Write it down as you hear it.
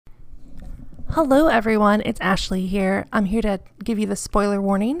Hello everyone, it's Ashley here. I'm here to give you the spoiler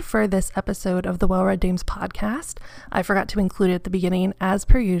warning for this episode of the Well Read Dames podcast. I forgot to include it at the beginning, as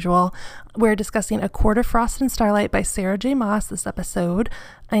per usual. We're discussing A Court of Frost and Starlight by Sarah J. Maas this episode.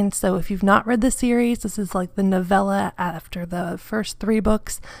 And so if you've not read the series, this is like the novella after the first 3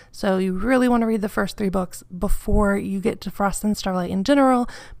 books. So you really want to read the first 3 books before you get to Frost and Starlight in general,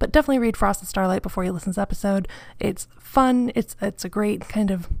 but definitely read Frost and Starlight before you listen to this episode. It's fun. It's a great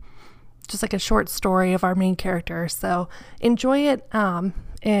kind of just like a short story of our main character. So enjoy it.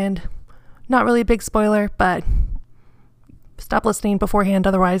 And not really a big spoiler, but stop listening beforehand.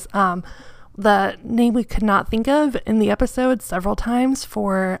 Otherwise, the name we could not think of in the episode several times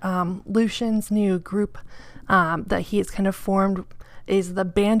for Lucian's new group that he has kind of formed is the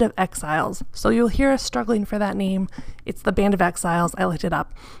Band of Exiles. So you'll hear us struggling for that name. It's the Band of Exiles. I looked it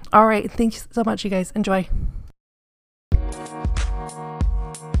up. All right. Thanks so much, you guys. Enjoy.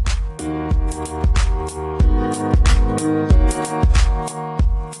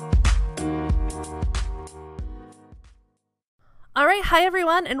 All right, hi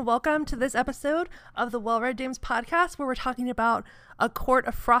everyone, and welcome to this episode of the Well Read Dames podcast, where we're talking about A Court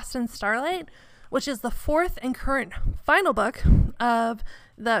of Frost and Starlight, which is the 4th and current final book of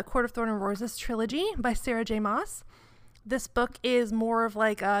the Court of Thorn and Roses trilogy by Sarah J. Maas. This book is more of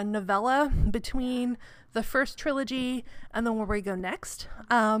like a novella between the first trilogy and then where we go next.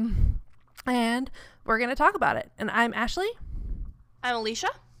 And we're going to talk about it. And I'm Ashley. I'm Alicia.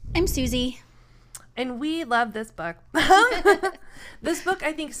 I'm Susie. And we love this book. This book,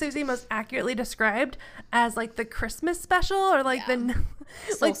 I think Susie most accurately described as like the Christmas special, or like the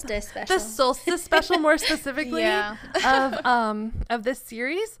solstice special. The solstice special, more specifically, of this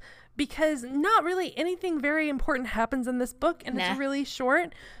series, because not really anything very important happens in this book, and it's really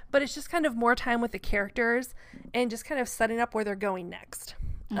short, but it's just kind of more time with the characters and just kind of setting up where they're going next.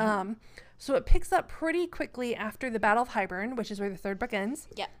 Mm-hmm. So it picks up pretty quickly after the Battle of Hybern, which is where the 3rd book ends.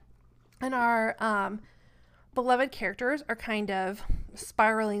 Yeah. And our beloved characters are kind of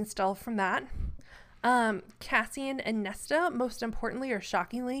spiraling still from that. Cassian and Nesta, most importantly or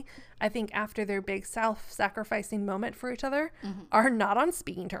shockingly, I think after their big self-sacrificing moment for each other, are not on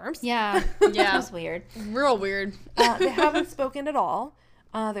speaking terms. Yeah. That was weird. Real weird. They haven't spoken at all.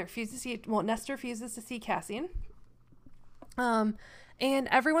 They refuse to see, Nesta refuses to see Cassian. And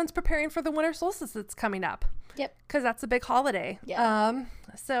everyone's preparing for the winter solstice that's coming up. Yep. Because that's a big holiday. Yep.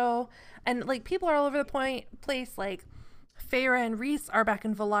 And like people are all over the place, like Feyre and Rhys are back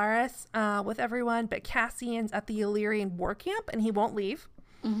in Velaris with everyone, but Cassian's at the Illyrian war camp and he won't leave.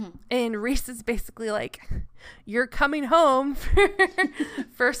 Mm-hmm. And Rhys is basically like, you're coming home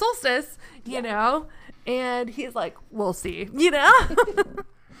for solstice, you know? And he's like, we'll see, you know?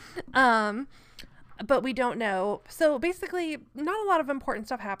 But we don't know. So basically, not a lot of important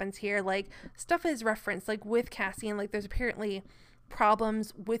stuff happens here. Like, stuff is referenced, like, with Cassian. Like, there's apparently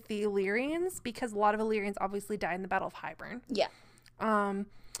problems with the Illyrians because a lot of Illyrians obviously died in the Battle of Hybern. Yeah.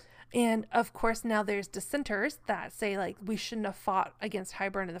 And, of course, now there's dissenters that say, like, we shouldn't have fought against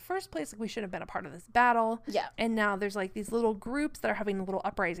Hybern in the first place. Like, we shouldn't have been a part of this battle. Yeah. And now there's, like, these little groups that are having little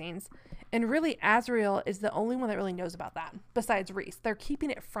uprisings. And really, Azriel is the only one that really knows about that, besides Rhys. They're keeping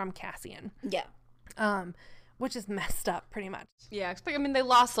it from Cassian. Yeah. Which is messed up pretty much. Yeah, I mean, they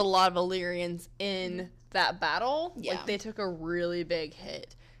lost a lot of Illyrians in that battle. Yeah. Like, they took a really big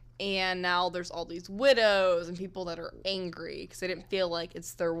hit. And now there's all these widows and people that are angry because they didn't feel like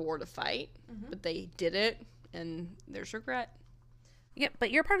it's their war to fight. Mm-hmm. But they did it, and there's regret. Yep, but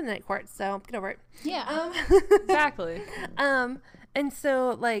you're part of the Night Court, so get over it. Yeah. Exactly. And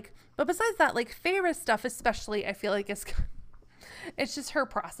so, like, but besides that, like, Feyre's stuff especially, I feel like it's just her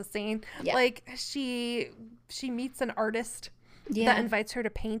processing. Yeah. Like, she meets an artist that invites her to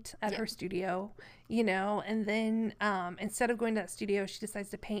paint at her studio, you know, and then instead of going to that studio, she decides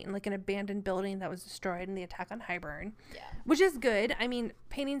to paint in like an abandoned building that was destroyed in the attack on Hybern. Yeah. Which is good. I mean,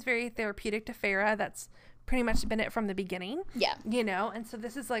 painting's very therapeutic to Feyre. That's pretty much been it from the beginning. Yeah. You know, and so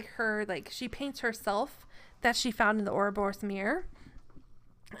this is like her, like, she paints herself that she found in the Ouroboros mirror.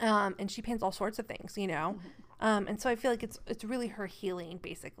 And she paints all sorts of things, you know. And so I feel like it's really her healing,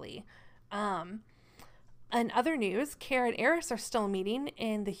 basically. In other news, Care and Eris are still meeting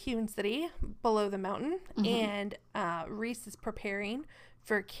in the Hewn City below the mountain. And Rhys is preparing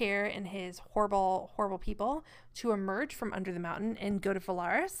for Care and his horrible, horrible people to emerge from under the mountain and go to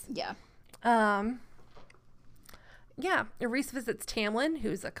Velaris. Yeah. Yeah, Rhys visits Tamlin,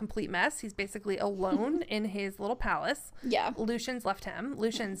 who's a complete mess. He's basically alone in his little palace. Yeah. Lucian's left him.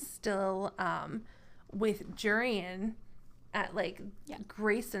 Lucian's still with Jurian at, like,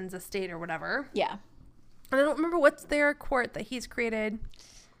 Grayson's estate or whatever. Yeah. And I don't remember what's their court that he's created.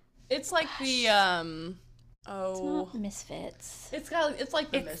 It's like the It's not Misfits. it's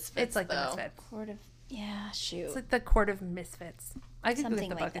like the Misfits. It's like though. the Misfits. Court of... Yeah, shoot. It's like the Court of Misfits. I can Something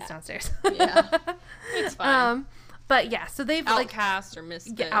Google the like book. It's that. downstairs. Yeah, it's fine. But yeah, so they've like Outcast or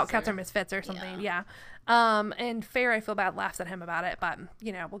Misfits. Outcasts or Misfits or something. Yeah. And Fair, I feel bad, laughs at him about it, but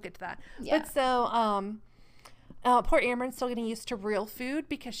we'll get to that. Yeah. But so, poor Amren's still getting used to real food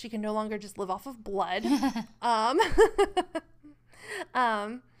because she can no longer just live off of blood.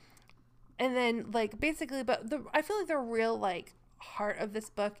 And then like basically, but I feel like the real like heart of this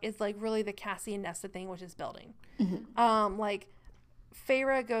book is like really the Cassie and Nesta thing, which is building. Like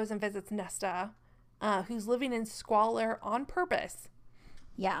Feyre goes and visits Nesta, who's living in squalor on purpose.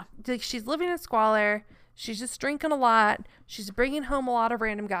 Yeah. Like she's living in squalor. She's just drinking a lot. She's bringing home a lot of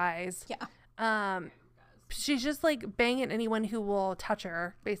random guys. Yeah. She's just like banging anyone who will touch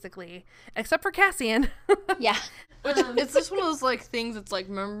her, basically, except for Cassian. Yeah. Which it's just one of those like things. It's like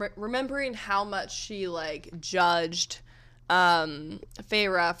remembering how much she like judged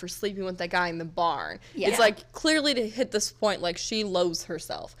Feyre for sleeping with that guy in the barn. Yeah. It's like clearly to hit this point, like she loathes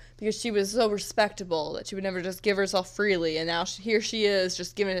herself because she was so respectable that she would never just give herself freely, and now here she is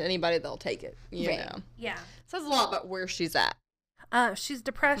just giving it to anybody that'll take it. You Right. know, Yeah. says a lot about where she's at. She's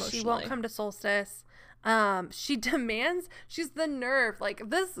depressed. She won't Emotionally. come to Solstice. She demands, she's the nerve, like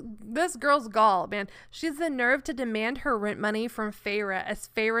this girl's gall, man. She's the nerve to demand her rent money from Feyre as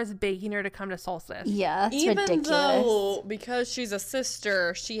Feyre's begging her to come to Solstice. Yeah, it's Even ridiculous. though because she's a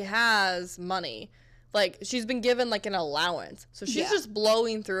sister, she has money. Like she's been given like an allowance, so she's Yeah. just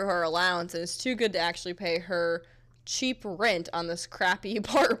blowing through her allowance, and it's too good to actually pay her cheap rent on this crappy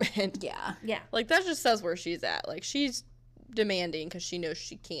apartment. Yeah. Yeah. Like that just says where she's at. Like she's demanding because she knows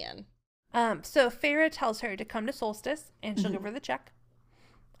she can. So Feyre tells her to come to Solstice and she'll give her the check.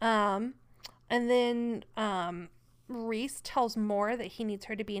 And then Rhys tells Moore that he needs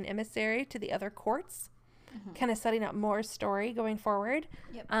her to be an emissary to the other courts, kind of setting up Moore's story going forward.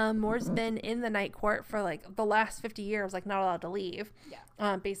 Yep. Moore's been in the Night Court for like the last 50 years, like not allowed to leave.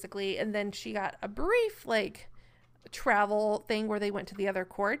 Yeah. Basically. And then she got a brief like travel thing where they went to the other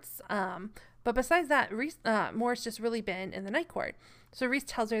courts. But besides that, Moore's just really been in the Night Court. So Rhys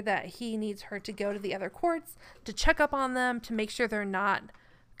tells her that he needs her to go to the other courts to check up on them, to make sure they're not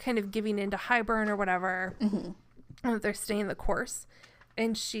kind of giving into Highburn or whatever, and that they're staying the course.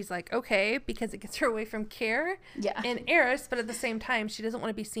 And she's like, okay, because it gets her away from Care Yeah. and Eris, but at the same time, she doesn't want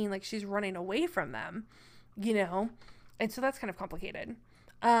to be seen like she's running away from them, And so that's kind of complicated.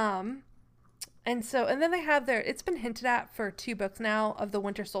 And then they have it's been hinted at for 2 books now of the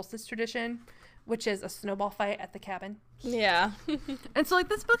Winter Solstice tradition, which is a snowball fight at the cabin. Yeah. And so like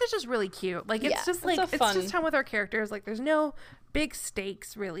this book is just really cute. Like it's Yeah, just like it's a it's fun- just time with our characters. Like there's no big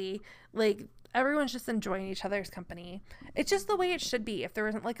stakes really. Like everyone's just enjoying each other's company. It's just the way it should be if there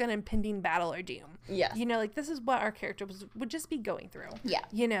isn't like an impending battle or doom. Yes. Like this is what our characters would just be going through.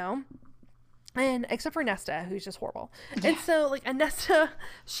 Yeah. And except for Nesta, who's just horrible. And so like Nesta,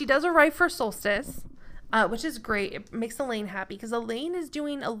 she does arrive for Solstice, which is great. It makes Elaine happy because Elaine is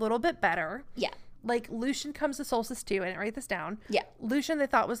doing a little bit better. Yeah. Like Lucian comes to Solstice too. I didn't write this down. Yeah. Lucian, they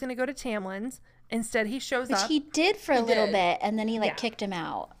thought was going to go to Tamlin's. Instead, he shows Which up. he did for a little did. bit, and then he Yeah. kicked him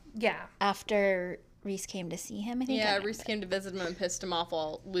out Yeah. after Rhys came to see him. I think. Yeah, Rhys came to visit him and pissed him off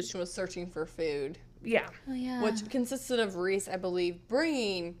while Lucian was searching for food, Yeah. Oh yeah. which consisted of Rhys, I believe,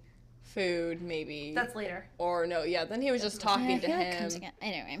 bringing food, maybe. That's later. Or no, yeah. Then he was just Yeah, I talking to feel like it comes him. again.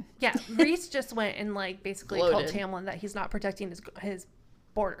 Anyway. Yeah. Rhys just went and like basically told Gloated. Tamlin that he's not protecting his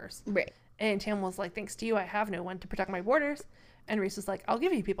borders. Right. And Tamlin was like, thanks to you, I have no one to protect my borders. And Rhys was like, I'll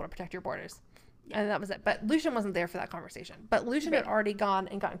give you people to protect your borders. And that was it. But Lucian wasn't there for that conversation. But Lucian had already gone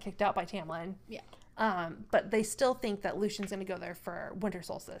and gotten kicked out by Tamlin. Yeah. But they still think that Lucian's going to go there for Winter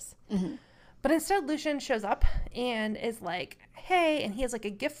Solstice. But instead, Lucian shows up and is like, hey, and he has like a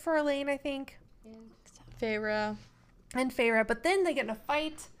gift for Elaine, I think, Feyre. and Feyre. But then they get in a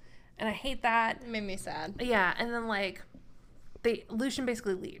fight, and I hate that. It made me sad. Yeah, and then like, Lucian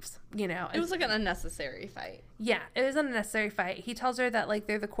basically leaves, It was like an unnecessary fight. Yeah, it was an unnecessary fight. He tells her that like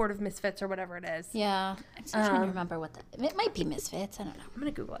they're the Court of Misfits or whatever it is. Yeah. I'm still trying to remember what that. It might be Misfits. I don't know. I'm gonna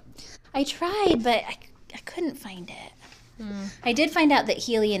Google it. I tried, but I couldn't find it. I did find out that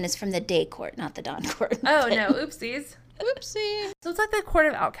Helion is from the Day Court, not the Dawn Court. Oh no, oopsies. Oopsie. So it's like the Court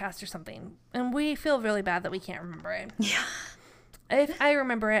of Outcast or something, and we feel really bad that we can't remember it. Yeah. If I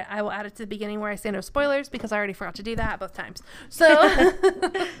remember it, I will add it to the beginning where I say no spoilers because I already forgot to do that both times. So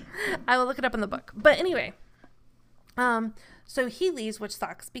I will look it up in the book. But anyway, so he leaves, which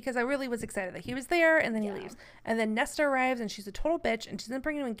sucks because I really was excited that he was there, and then he leaves. And then Nesta arrives, and she's a total bitch, and she doesn't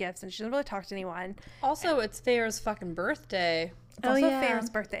bring anyone gifts, and she doesn't really talk to anyone. Also, it's Feyre's fucking birthday. It's also Feyre's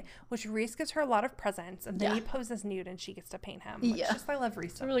birthday, which Rhys gives her a lot of presents, and then he poses nude and she gets to paint him. Which just, I love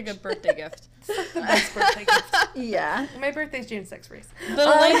Rhys so It's a really good birthday gift. It's like the best birthday gift. Yeah. My birthday's June 6th, Rhys. But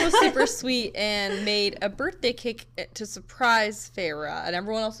Elaine was super sweet and made a birthday cake to surprise Feyre, and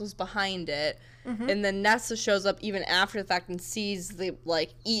everyone else was behind it. And then Nesta shows up even after the fact and sees the,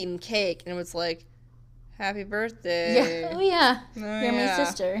 like, eaten cake, and was like, happy birthday. Yeah. Oh, yeah. Oh, You're my yeah.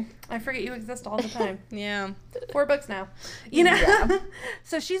 sister. I forget you exist all the time. Yeah. 4 books now. You know?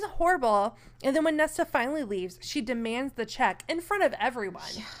 So she's horrible. And then when Nesta finally leaves, she demands the check in front of everyone.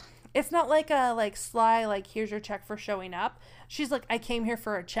 Yeah. It's not like a sly, like, here's your check for showing up. She's like, I came here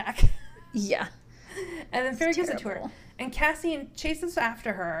for a check. Yeah. And then Feyre gives it to her. And Cassian chases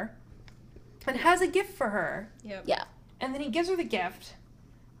after her and has a gift for her. Yep. Yeah. And then he gives her the gift.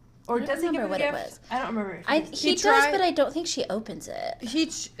 Or I don't does he give her remember the what it gift? was. I don't remember. He does, tried- but I don't think she opens it.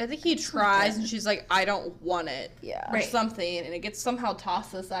 I think he tries, and she's like, I don't want it. Yeah. Or something, and it gets somehow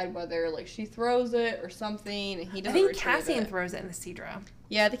tossed aside, whether, like, she throws it or something, and he I doesn't think retrieve Cassian it. throws it in the Cedra.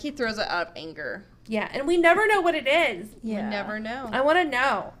 Yeah, I think he throws it out of anger. Yeah, and we never know what it is. Yeah. We never know. I want to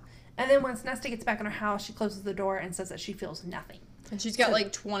know. And then once Nesta gets back in her house, she closes the door and says that she feels nothing. And she's got,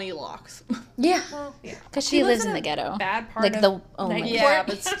 like, 20 locks. Yeah. Well, yeah. Because she lives in the ghetto. Bad part Like of the only. Night Yeah, Court.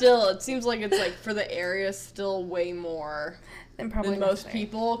 but still, it seems like it's, like, for the area, still way more Then probably than most necessary.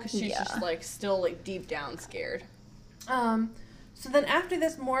 people, because she's Yeah. just, like, still, like, deep down scared. So then after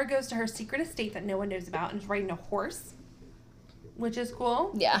this, Mora goes to her secret estate that no one knows about and is riding a horse, which is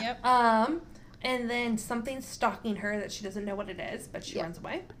cool. Yeah. Yep. And then something's stalking her that she doesn't know what it is, but she Yeah. runs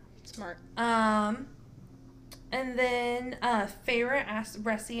away. Smart. And then Feyre asks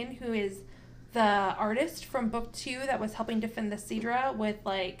Ressian, who is the artist from book 2 that was helping defend the Cedra with,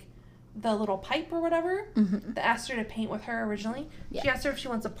 like, the little pipe or whatever, that asked her to paint with her originally. Yeah. She asked her if she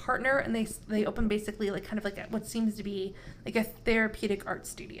wants a partner, and they open basically, like, kind of like what seems to be, like, a therapeutic art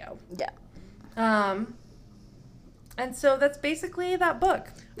studio. Yeah. And so that's basically that book.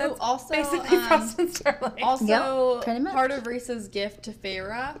 That's also, basically Frost and Starlight. Also, Yep, pretty much. part of Rhys's gift to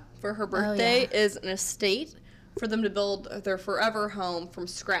Feyre for her birthday is an estate for them to build their forever home from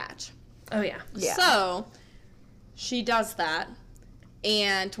scratch. Oh, yeah. Yeah. So, she does that,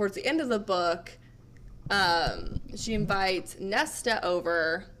 and towards the end of the book, she invites Nesta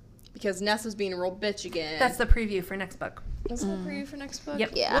over, because Nesta's being a real bitch again. That's the preview for next book. Is that a preview for next book?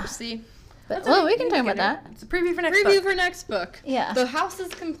 Yep. Yeah. Whoopsie. But, well, we can talk about that. It's a preview for next Preview book. for next book. Yeah. The house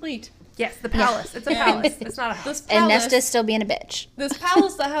is complete. Yes, the palace. It's a Yeah. palace. It's not a house. This And palace, Nesta's still being a bitch. this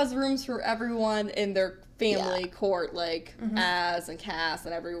palace that has rooms for everyone in their family court, like Az and Cass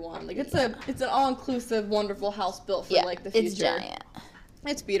and everyone. Like it's an all inclusive, wonderful house built for Yeah. like the future. It's giant.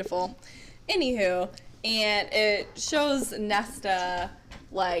 It's beautiful. Anywho, and it shows Nesta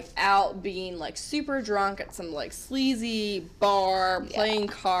like out being like super drunk at some like sleazy bar, playing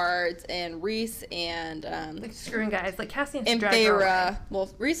cards, and Rhys and Like screwing guys. Like Cassian and Feyre.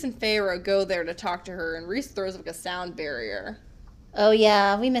 Well, Rhys and Feyre go there to talk to her, and Rhys throws like a sound barrier. Oh,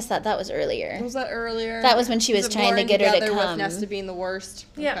 yeah. We missed that. That was earlier. Was that earlier? That was when she was it trying to blurring get her to together come. with Nesta being the worst.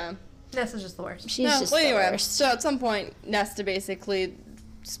 Yeah. Okay. Nesta's just the worst. She's No, just well, the anyway, worst. so at some point, Nesta basically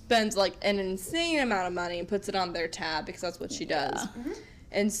spends like an insane amount of money and puts it on their tab because that's what she does.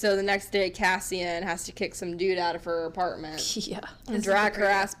 And so the next day, Cassian has to kick some dude out of her apartment Yeah. and drag her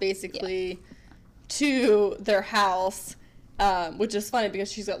ass basically to their house, which is funny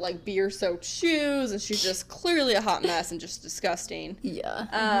because she's got like beer-soaked shoes and she's just clearly a hot mess and just disgusting. Yeah.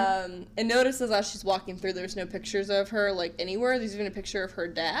 And notices as she's walking through, there's no pictures of her like anywhere. There's even a picture of her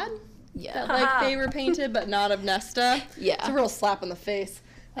dad. Yeah. Like Feyre painted, but not of Nesta. Yeah. It's a real slap in the face.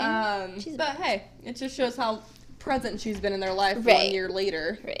 She's- But hey, it just shows how present she's been in their life 1 Right. year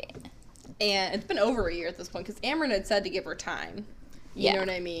later. Right. And it's been over a year at this point because Amryn had said to give her time. You Yeah. know what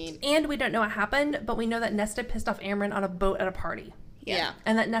I mean? And we don't know what happened, but we know that Nesta pissed off Amryn on a boat at a party. Yeah.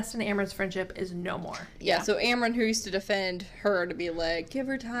 And that Nesta and Amryn's friendship is no more. Yeah, so Amryn, who used to defend her to be like, give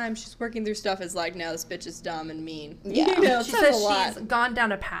her time, she's working through stuff, is like, now this bitch is dumb and mean. Yeah. You know, it She says says a lot. she's gone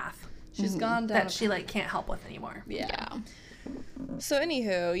down a path She's gone down. that she like can't help with anymore. Yeah. So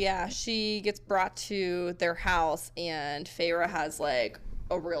anywho, yeah, she gets brought to their house, and Feyre has like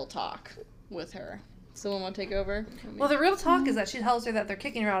a real talk with her. Someone want to take over? Well, the real talk is that she tells her that they're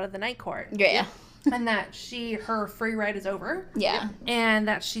kicking her out of the night court Yeah. and that her free ride is over. Yeah. And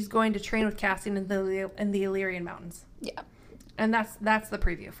that she's going to train with Cassian in the Illyrian Mountains. Yeah. And that's the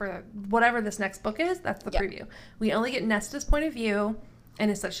preview for whatever this next book is. That's the Yep. preview. We only get Nesta's point of view,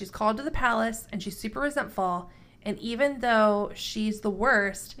 and it's that she's called to the palace, and she's super resentful. And even though she's the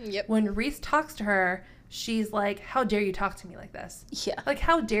worst, Yep. when Rhys talks to her, she's like, how dare you talk to me like this? Yeah. Like,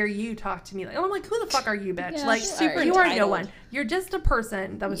 how dare you talk to me like, and I'm like, who the fuck are you, bitch? Yeah, like, super you are no entitled. one. You're just a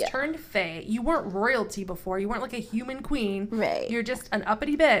person that was Yeah. turned fae. You weren't royalty before. You weren't like a human queen. Right. You're just an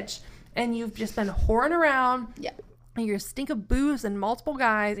uppity bitch, and you've just been whoring around. Yeah. And you stink of booze and multiple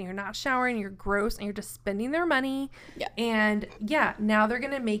guys, and you're not showering, and you're gross, and you're just spending their money. Yeah. And yeah, now they're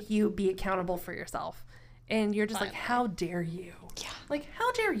gonna make you be accountable for yourself. And you're just like, Finally. how dare you? Yeah. Like,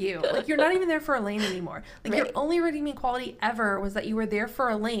 how dare you? Like, you're not even there for Elaine anymore. Like, your Right. only redeeming quality ever was that you were there for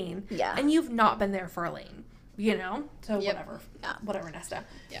Elaine. Yeah. And you've not been there for Elaine. You know? So Yep. whatever. Yeah. Whatever, Nesta.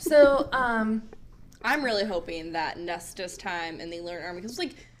 Yeah. So, I'm really hoping that Nesta's time in the Learn Army, because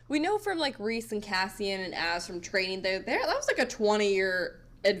like we know from like Reese and Cassian and Az from training there that was like a 20-year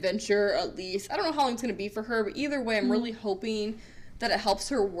adventure at least. I don't know how long it's gonna be for her, but either way, I'm really hoping that it helps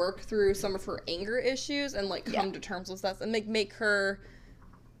her work through some of her anger issues and like come Yeah. to terms with stuff and make her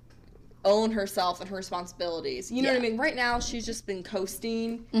own herself and her responsibilities. You know what I Yeah. mean? Right now, she's just been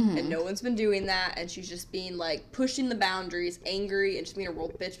coasting, and no one's been doing that, and she's just being like pushing the boundaries, angry, and just being a real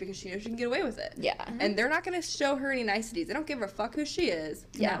bitch because she knows she can get away with it. Yeah. And they're not going to show her any niceties. They don't give a fuck who she is.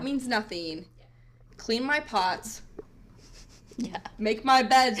 Yeah. That means nothing. Clean my pots, Yeah. make my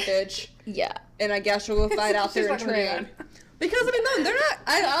beds, bitch, Yeah. and I guess she'll go fight out She's there and not gonna do train. Because, I mean, no, they're not.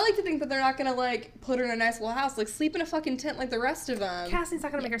 I like to think that they're not going to, like, put her in a nice little house. Like, sleep in a fucking tent like the rest of them. Cassie's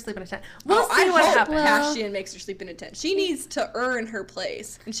not going to make her sleep in a tent. We'll I see what hope happens. Cassian makes her sleep in a tent. She needs to earn her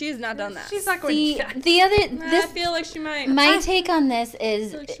place, and she has not done that. She's not going The other I this feel like she might. my take on this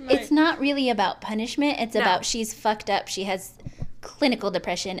is like she might. it's not really about punishment. It's No. about she's fucked up. She has clinical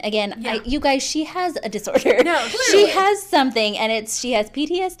depression. Again, Yeah. you guys, she has a disorder. No, she clearly. has something, and she has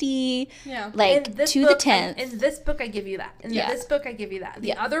PTSD. Yeah. Like In this to book, the 10th. In this book, I give you that. In Yeah. this book, I give you that. The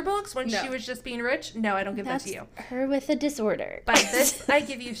Yeah. other books, when No. she was just being rich, no, I don't give That's that to you. her with a disorder. But this, I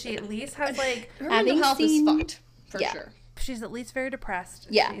give you, she at least has like, Her Having mental health seen- is fucked, for Yeah. sure. she's at least very depressed.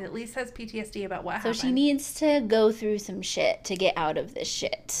 Yeah. She at least has PTSD about what So happened. she needs to go through some shit to get out of this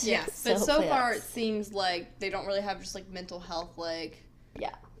shit. Yes, but so hopefully far it that's- seems like they don't really have just like mental health like yeah.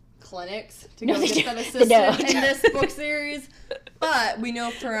 clinics to No, go they get that don't. They assistant don't. in this book series. But we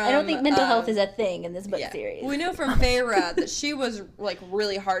know from I don't think mental health is a thing in this book yeah. series. We know from Feyre that she was like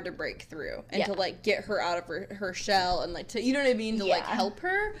really hard to break through and Yeah. to like get her out of her shell and like to you know what I mean to like Yeah. help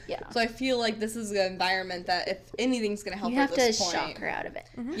her. Yeah. So I feel like this is an environment that if anything's gonna help You her have at to this point, shock her out of it.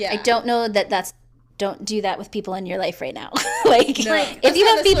 Yeah. I don't know that's don't do that with people in your life right now. like No. if That's you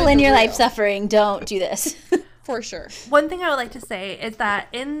not have people necessarily in your for life real. suffering, don't do this. for sure. One thing I would like to say is that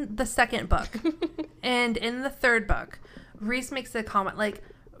in the second book and in the third book, Reese makes a comment, like,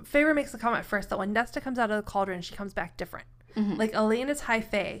 Feyre makes a comment first that when Nesta comes out of the cauldron, she comes back different. Like, Elaine is high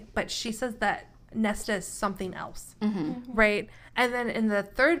fae, but she says that Nesta is something else, right? And then in the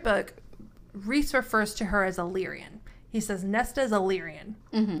third book, Reese refers to her as Illyrian. He says Nesta is Illyrian,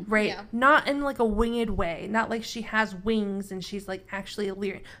 right? Yeah. Not in like a winged way, not like she has wings and she's like actually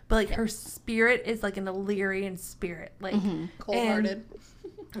Illyrian, but like her spirit is like an Illyrian spirit, like Cold-hearted.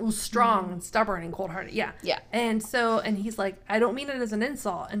 well, strong and stubborn and cold-hearted. Yeah. Yeah. And so, and he's like, I don't mean it as an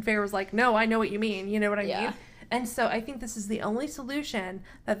insult. And Feyre was like, no, I know what you mean. You know what I Yeah. mean? And so I think this is the only solution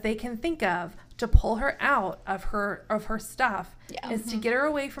that they can think of to pull her out of her stuff Yeah. is to get her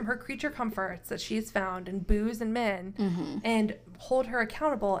away from her creature comforts that she has found in booze and men and hold her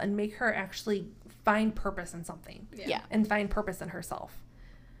accountable and make her actually find purpose in something Yeah. and find purpose in herself.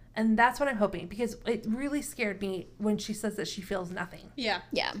 And that's what I'm hoping, because it really scared me when she says that she feels nothing. Yeah.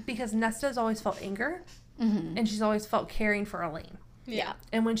 Yeah. Because Nesta's always felt anger and she's always felt caring for Elaine. Yeah.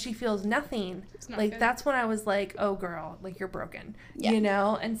 And when she feels nothing, not like good. that's when I was like, oh girl, like you're broken, Yeah. you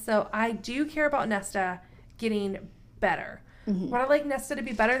know? And so I do care about Nesta getting better. Would I like Nesta to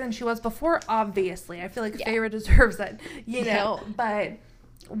be better than she was before? Obviously. I feel like Yeah. Feyre deserves it, you know? But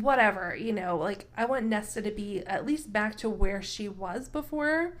whatever, you know, like I want Nesta to be at least back to where she was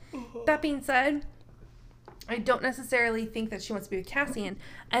before. That being said, I don't necessarily think that she wants to be with Cassian.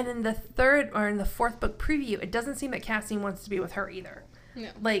 And in the third or in the fourth book preview, it doesn't seem that Cassian wants to be with her either. No.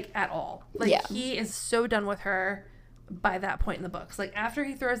 Like, at all. Like, Yeah. he is so done with her by that point in the books. Like, after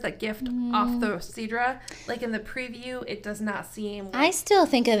he throws that gift off the Cedra, like in the preview, it does not seem like... I still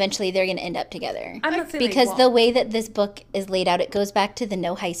think eventually they're going to end up together. I'm not saying they Because won't. the way that this book is laid out, it goes back to the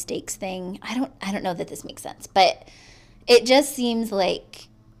no high stakes thing. I don't know that this makes sense, but it just seems like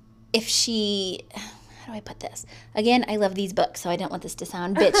if she, how do I put this? Again, I love these books, so I don't want this to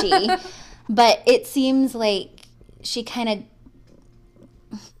sound bitchy, but it seems like she kind of,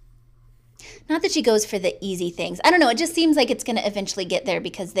 not that she goes for the easy things. I don't know. It just seems like it's going to eventually get there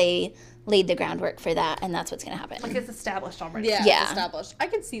because they laid the groundwork for that, and that's what's going to happen. Like it's established already. Yeah, Yeah. it's established. I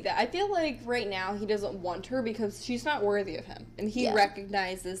can see that. I feel like right now he doesn't want her because she's not worthy of him. And he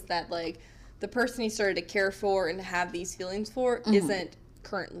recognizes that, like, the person he started to care for and have these feelings for isn't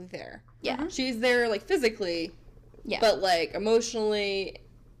currently there. Yeah. She's there, like, physically, but, like, emotionally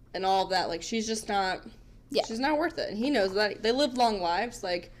and all of that. Like, she's just not, she's not worth it. And he knows that. They live long lives.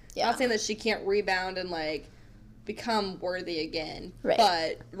 Like, not saying that she can't rebound and, like, become worthy again. Right.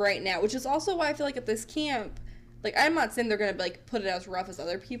 But right now, which is also why I feel like at this camp, like, I'm not saying they're going to, like, put it as rough as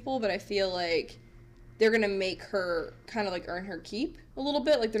other people, but I feel like they're going to make her kind of, like, earn her keep a little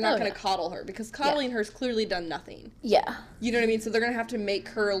bit. Like, they're not going to coddle her because coddling her's clearly done nothing. Yeah. You know what I mean? So they're going to have to make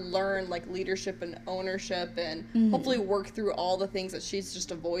her learn, like, leadership and ownership and hopefully work through all the things that she's just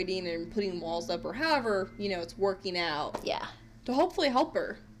avoiding and putting walls up or however, you know, it's working out. Yeah. To hopefully help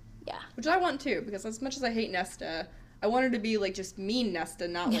her. Yeah. Which I want too, because as much as I hate Nesta, I want her to be, like, just mean Nesta,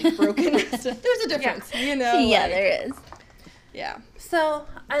 not, like, broken Nesta. There's a difference, you know? Yeah, like, there is. Yeah. So,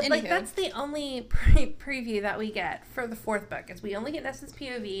 like, Anywho. that's the only preview that we get for the fourth book, is we only get Nesta's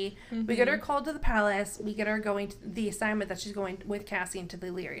POV, we get her called to the palace, we get her going to the assignment that she's going with Cassian to the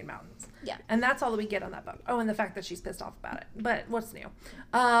Illyrian Mountains. Yeah. And that's all that we get on that book. Oh, and the fact that she's pissed off about it. But what's new?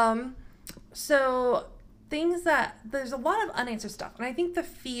 So, things that, there's a lot of unanswered stuff. And I think the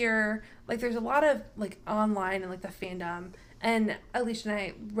fear, like, there's a lot of, like, online and, like, the fandom. And Alicia and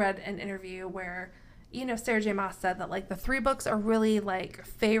I read an interview where, you know, Sarah J. Maas said that, like, the 3 books are really, like,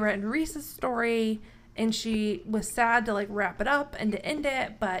 Feyre and Rhys's story, and she was sad to, like, wrap it up and to end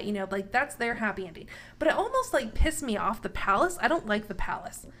it, but, you know, like, that's their happy ending. But it almost, like, pissed me off, the palace. I don't like the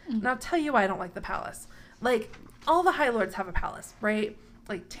palace. And I'll tell you why I don't like the palace. Like, all the High Lords have a palace, right?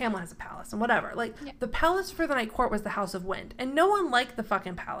 Like, Tamlin has a palace and whatever. Like, the palace for the Night Court was the House of Wind. And no one liked the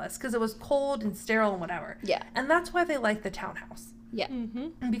fucking palace because it was cold and sterile and whatever. Yeah. And that's why they liked the townhouse. Yeah.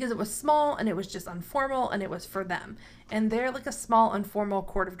 Because it was small and it was just informal and it was for them. And they're like a small, informal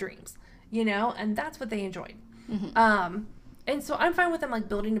court of dreams, you know? And that's what they enjoyed. And so I'm fine with them, like,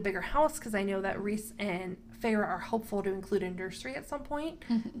 building a bigger house because I know that Rhys and Feyre are hopeful to include a nursery at some point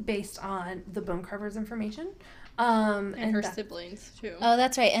based on the Bonecarver's information. And her siblings, too. Oh,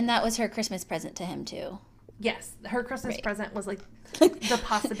 that's right. And that was her Christmas present to him, too. Yes, her Christmas present was, like, the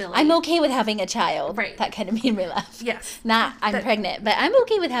possibility. I'm okay with having a child. Right. That kind of made me laugh. Yes. Not, I'm pregnant, but I'm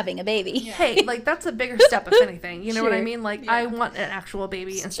okay with having a baby. Hey, like, that's a bigger step, if anything. You know what I Sure. mean? Like, I want an actual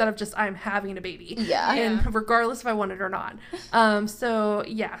baby instead of just I'm having a baby. Yeah. And regardless if I want it or not. So,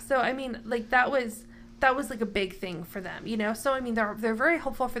 yeah. So, I mean, like, that was like a big thing for them, you know? So, I mean, they're very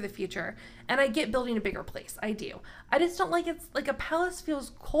hopeful for the future. And I get building a bigger place. I do. I just don't like it's like a palace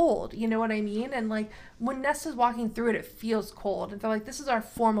feels cold, you know what I mean? And, like, when Nesta's walking through it, it feels cold. And they're like, this is our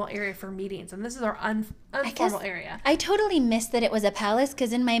formal area for meetings. And this is our informal area. I totally missed that it was a palace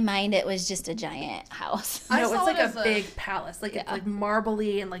because in my mind it was just a giant house. I No, saw it's like it as a big palace. Like, it's Yeah. like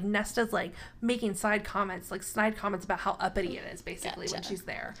marbly, and like Nesta's like making snide comments about how uppity it is, basically, when Gotcha. she's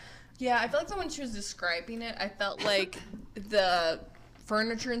there. Yeah, I feel like when she was describing it, I felt like the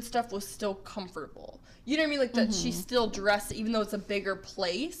furniture and stuff was still comfortable. You know what I mean? Like, that she still dressed, even though it's a bigger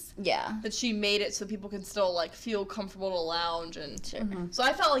place, Yeah. that she made it so people can still, like, feel comfortable to lounge. And so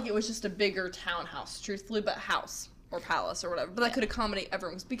I felt like it was just a bigger townhouse, truthfully, but house or palace or whatever. But that could accommodate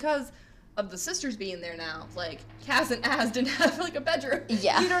everyone. It's because of the sisters being there now. Like, Cass and Az didn't have, like, a bedroom.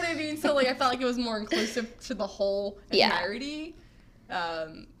 Yeah. You know what I mean? So, like, I felt like it was more inclusive to the whole Yeah. entirety.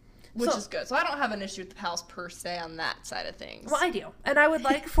 Which is good. So I don't have an issue with the palace per se on that side of things. Well, I do. And I would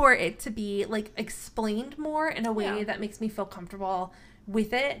like for it to be, like, explained more in a way Yeah. that makes me feel comfortable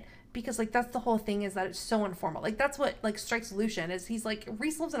with it. Because, like, that's the whole thing, is that it's so informal. Like, that's what, like, strikes Lucian, is he's like,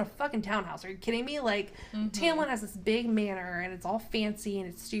 Rhys lives in a fucking townhouse. Are you kidding me? Like, Tamlin has this big manor, and it's all fancy, and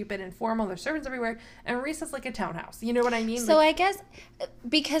it's stupid and formal. There's servants everywhere. And Rhys is like a townhouse. You know what I mean? So Like, I guess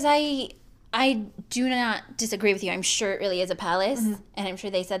because I do not disagree with you. I'm sure it really is a palace, and I'm sure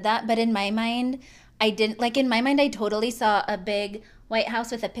they said that. But in my mind, I didn't. Like, in my mind, I totally saw a big white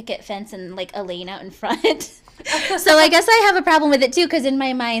house with a picket fence and, like, a lane out in front. So I guess I have a problem with it, too, because in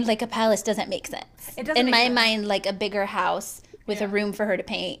my mind, like, a palace doesn't make sense. It doesn't in make my sense. mind, like, a bigger house with a room for her to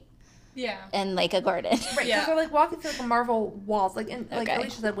paint yeah. and, like, a garden. Right, because Yeah. they're like walking through like Marvel walls, like like Okay.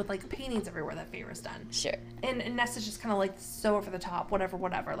 Alicia said, with like paintings everywhere that Feyre's done. Sure. And Nesta's just kind of like so over the top,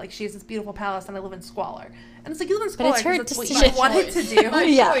 whatever. Like, she has this beautiful palace, and I live in squalor. And it's like, you live in squalor it's her because that's what decision. you wanted to do. By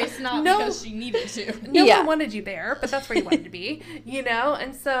Yeah. choice, not No. because she needed to. No Yeah. one wanted you there, but that's where you wanted to be, you know?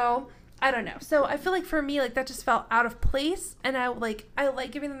 And so, I don't know. So I feel like for me, like, that just felt out of place. And I like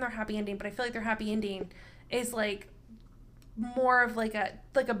giving them their happy ending, but I feel like their happy ending is like more of like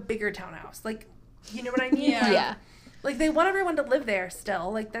a bigger townhouse. Like, you know what I mean? Yeah. Yeah. Like, they want everyone to live there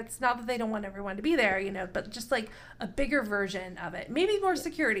still. Like, that's not that they don't want everyone to be there, you know, but just, like, a bigger version of it. Maybe more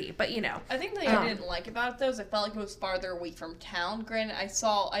security, but, you know. I think the thing I didn't like about it, though, is I felt like it was farther away from town. Granted,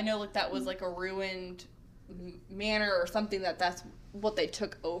 I know, like, that was, like, a ruined manor or something that's what they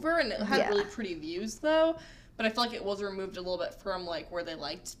took over, and it had really pretty views, though. But I feel like it was removed a little bit from, like, where they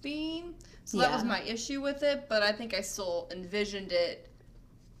liked being. So that was my issue with it, but I think I still envisioned it,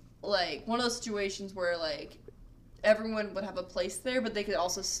 like, one of those situations where, like, everyone would have a place there, but they could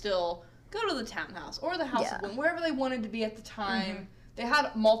also still go to the townhouse or the house of wherever they wanted to be at the time. They had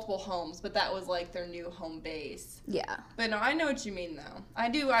multiple homes, but that was like their new home base. Yeah. But no, I know what you mean though.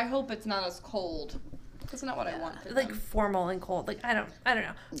 I hope it's not as cold. That's not what I want for Like them. formal and cold. Like, I don't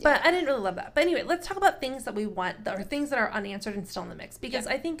know. But I didn't really love that. But anyway, let's talk about things that we want, or things that are unanswered and still in the mix. Because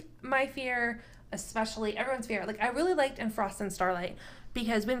I think my fear, especially everyone's fear, like, I really liked in Frost and Starlight,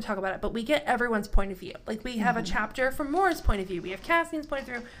 because we didn't talk about it, but we get everyone's point of view. Like, we have a chapter from Mora's point of view. We have Cassian's point of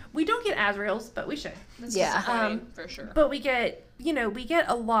view. We don't get Azriel's, but we should. That's Yeah. disappointing, for sure. But we get, we get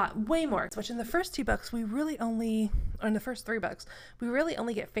a lot, way more. Which in the first 2 books, or in the first 3 books, we really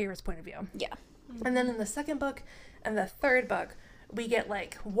only get Feyre's point of view. Yeah. And then in the second book and the third book, we get,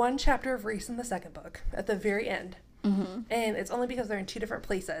 like, 1 chapter of Rhys in the second book at the very end. And it's only because they're in 2 different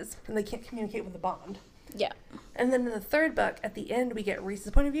places and they can't communicate with the bond. Yeah. And then in the third book, at the end, we get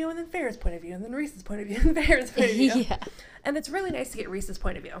Rhys's point of view, and then Feyre's point of view, and then Rhys's point of view, and Feyre's point of view. Yeah. And it's really nice to get Rhys's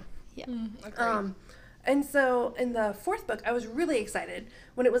point of view. Yeah. Agreed. And so in the fourth book, I was really excited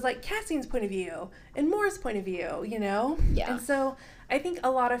when it was like Cassian's point of view and Mora's point of view, you know? Yeah. And so I think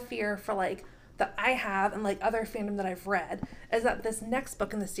a lot of fear for, like, that I have and, like, other fandom that I've read is that this next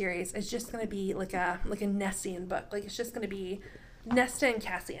book in the series is just going to be like a Nessian book. Like, it's just going to be Nesta and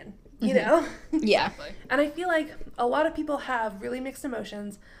Cassian, you know? Yeah. And I feel like a lot of people have really mixed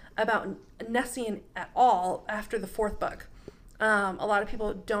emotions about Nessian at all after the fourth book. A lot of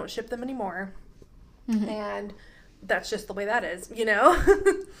people don't ship them anymore. And that's just the way that is, you know?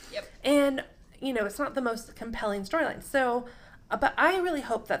 Yep. And, it's not the most compelling storyline. So, but I really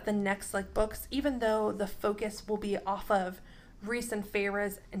hope that the next, like, books, even though the focus will be off of Rhys and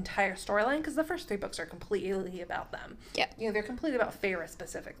Feyre's entire storyline, because the first 3 books are completely about them. Yeah. They're completely about Feyre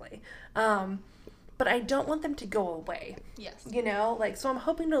specifically. But I don't want them to go away. Yes. So I'm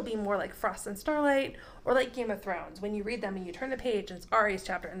hoping it'll be more like Frost and Starlight, or like Game of Thrones, when you read them and you turn the page and it's Arya's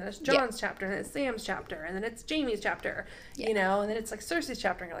chapter, and then it's Jon's chapter, and then it's Sam's chapter, and then it's Jaime's chapter, and then it's like Cersei's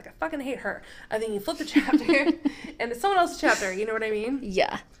chapter, and you're like, I fucking hate her. And then you flip the chapter, and it's someone else's chapter, you know what I mean?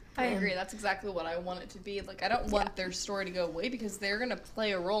 Yeah. I agree. That's exactly what I want it to be. Like, I don't want their story to go away because they're going to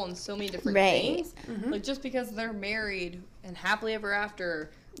play a role in so many different things. Like, just because they're married and happily ever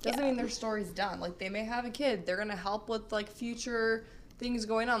after doesn't mean their story's done. Like, they may have a kid. They're going to help with, like, future things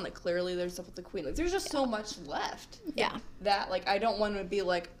going on. Like, clearly there's stuff with the queen. Like, there's just so much left. Yeah. That, like, I don't want to be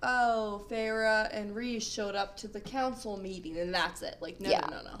like, oh, Feyre and Rhys showed up to the council meeting and that's it. Like, no.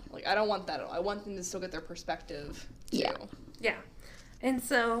 Like, I don't want that at all. I want them to still get their perspective, too. Yeah. And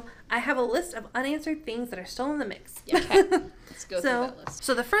so I have a list of unanswered things that are still in the mix. Yeah, okay. Let's go through that list.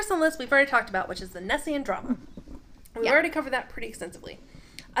 So the first on the list we've already talked about, which is the Nessian drama. We've already covered that pretty extensively.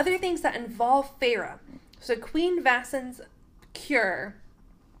 Other things that involve Feyre. So Queen Vassen's cure,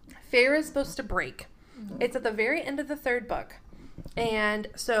 Feyre is supposed to break. It's at the very end of the third book. And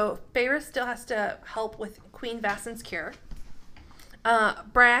so Feyre still has to help with Queen Vassen's cure.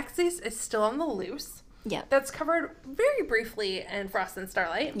 Bryaxis is still on the loose. Yeah. That's covered very briefly in Frost and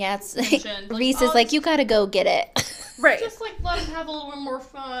Starlight. Yeah, it's Mentioned, like, Rhys is like, you gotta go get it. Right. Just, like, let him have a little bit more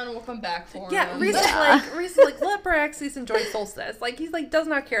fun. We'll come back for him. Yeah, Rhys is like, let Bryaxis enjoy Solstice. Like, he's like, does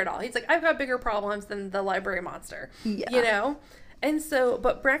not care at all. He's like, I've got bigger problems than the library monster. Yeah. And so,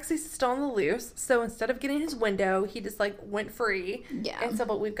 but Bryaxis is still on the loose. So instead of getting his window, he just, like, went free. Yeah. And so,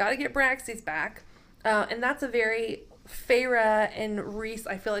 but we've got to get Bryaxis back. And that's a very Feyre and Rhys,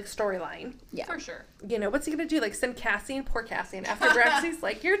 I feel like, storyline. Yeah. For sure. What's he going to do? Like, send Cassian, poor Cassian, after Bryaxis?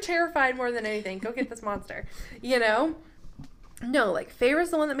 Like, you're terrified more than anything. Go get this monster. No, like, Feyre's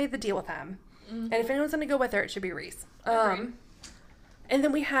the one that made the deal with him. And if anyone's going to go with her, it should be Rhys. And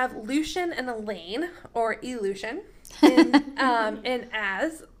then we have Lucien and Elaine, or Elution, and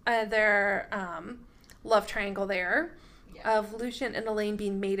as their love triangle there, of Lucien and Elaine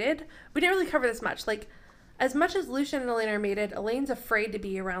being mated. We didn't really cover this much. Like, as much as Lucien and Elaine are mated, Elaine's afraid to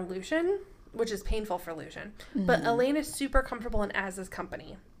be around Lucien, which is painful for Lucien. But Elaine is super comfortable in Az's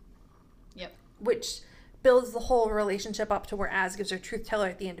company. Yep. Which builds the whole relationship up to where Az gives her truth teller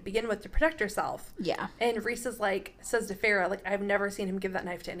at the end to begin with to protect herself. Yeah. And Reese is like, says to Feyre, like, I've never seen him give that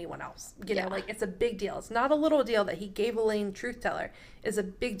knife to anyone else. You know, like, it's a big deal. It's not a little deal that he gave Elaine truth teller. It's a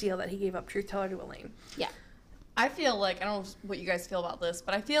big deal that he gave up truth teller to Elaine. Yeah. I feel like, I don't know what you guys feel about this,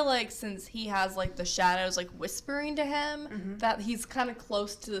 but I feel like since he has, like, the shadows, like, whispering to him, that he's kind of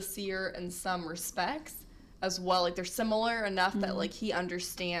close to the seer in some respects as well. Like, they're similar enough that, like, he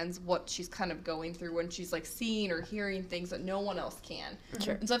understands what she's kind of going through when she's, like, seeing or hearing things that no one else can.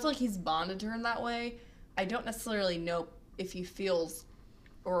 Sure. And so I feel like he's bonded to her in that way. I don't necessarily know if he feels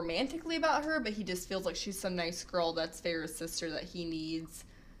romantically about her, but he just feels like she's some nice girl that's Feyre's sister that he needs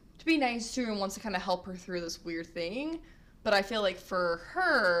to be nice to and wants to kind of help her through this weird thing. But I feel like for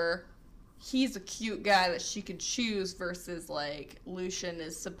her, he's a cute guy that she could choose versus, like, Lucien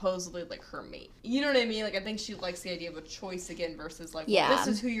is supposedly, like, her mate. You know what I mean? Like, I think she likes the idea of a choice again versus, like, well, this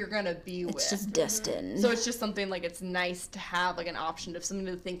is who you're going to be with. It's just destined. So it's just something, like, it's nice to have, like, an option of something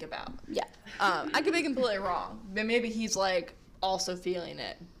to think about. Yeah. I could be completely wrong. But maybe he's, like, also feeling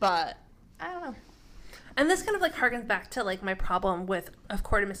it. But I don't know. And this kind of, like, harkens back to, like, my problem with Of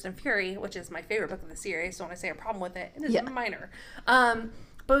Court of Mist and Fury, which is my favorite book of the series. So when I say a problem with it, it is minor.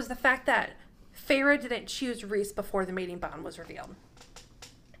 But it was the fact that Feyre didn't choose Reese before the mating bond was revealed.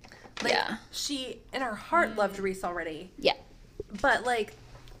 Like, she, in her heart, loved Reese already. Yeah. But, like,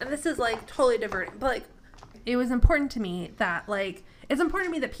 and this is, like, totally diverting. But, like, it was important to me that, like, it's important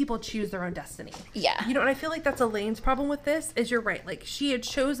to me that people choose their own destiny. Yeah. You know, and I feel like that's Elaine's problem with this, is you're right. Like, she had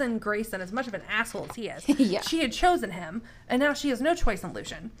chosen Grayson, as much of an asshole as he is. Yeah. She had chosen him, and now she has no choice in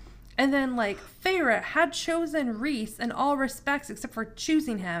Lucien. And then, like, Feyre had chosen Reese in all respects except for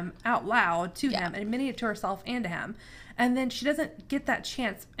choosing him out loud to him and admitting it to herself and to him. And then she doesn't get that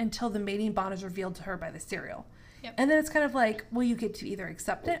chance until the mating bond is revealed to her by the serial. Yep. And then it's kind of like, well, you get to either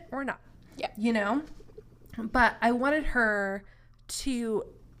accept it or not. Yeah. You know? But I wanted her to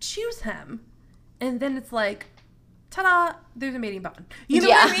choose him. And then it's like, ta-da, there's a mating bond. You know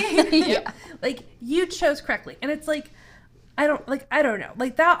what I mean? Yeah. Like, you chose correctly. And it's like, I don't know.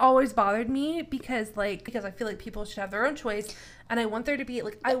 Like, that always bothered me because I feel like people should have their own choice. And I want there to be,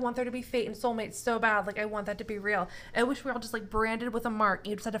 like, I want there to be fate and soulmates so bad. Like, I want that to be real. I wish we were all just, like, branded with a mark.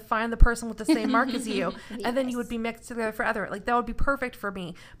 You just had to find the person with the same mark as you. And then you would be mixed together forever. Like, that would be perfect for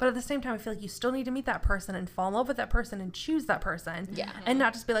me. But at the same time, I feel like you still need to meet that person and fall in love with that person and choose that person. Yeah. And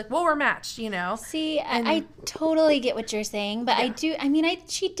not just be like, well, we're matched, you know? See, I totally get what you're saying. But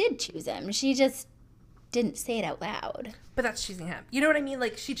she did choose him. She just didn't say it out loud. But that's choosing him. You know what I mean?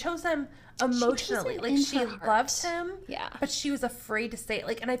 Like, she chose him emotionally. Like, she loved him. Yeah. But she was afraid to say it.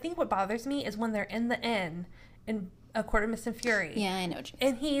 Like, and I think what bothers me is when they're in the inn in A Court of Mist and Fury. Yeah, I know what you mean.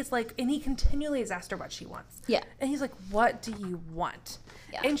 And he's like, and he continually has asked her what she wants. Yeah. And he's like, what do you want?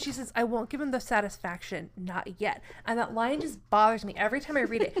 Yeah. And she says, I won't give him the satisfaction, not yet. And that line just bothers me every time I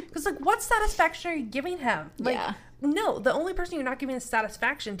read it. Because, like, what satisfaction are you giving him? Like, no, the only person you're not giving the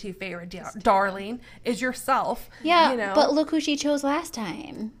satisfaction to, Feyre, darling, is yourself. Yeah, you know? but look who she chose last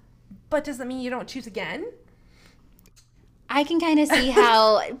time. But does that mean you don't choose again? I can kind of see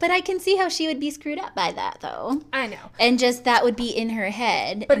how, but I can see how she would be screwed up by that, though. I know. And just that would be in her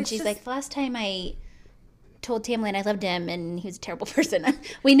head. But and she's like, last time I told Tamlin I loved him and he was a terrible person.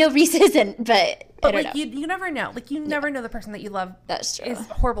 We know Reese isn't, but I don't know. You never know. Like, you never know the person that you love That's true. is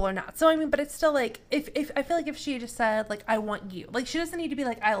horrible or not. So, I mean, but it's still like, if I feel like if she just said, like, I want you, like, she doesn't need to be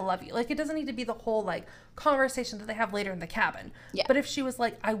like, I love you. Like, it doesn't need to be the whole, like, conversation that they have later in the cabin. Yeah. But if she was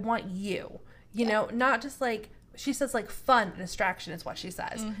like, I want you, you know, not just like, she says, like, fun and distraction is what she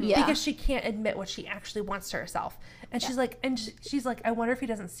says. Yeah. Because she can't admit what she actually wants to herself. And she's like, I wonder if he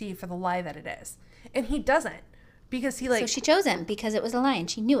doesn't see for the lie that it is. And he doesn't. Because he, like... So she chose him because it was a lie and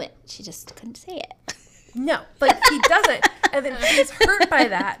she knew it. She just couldn't say it. No, but he doesn't. And then he's hurt by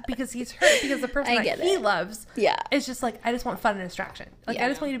that because he's hurt because the person that he loves is just like, I just want fun and distraction. Like, I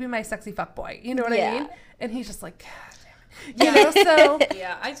just want you to be my sexy fuckboy. You know what I mean? And he's just like, God damn it. You know, so...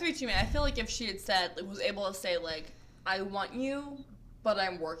 Yeah, I see what you mean. I feel like if she had said, like, was able to say, like, I want you, but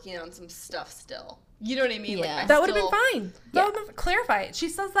I'm working on some stuff still. You know what I mean? Yeah. Like, that would have been fine. That would have clarify it. She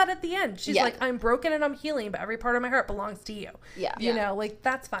says that at the end. She's like, I'm broken and I'm healing, but every part of my heart belongs to you. Yeah. You know, like,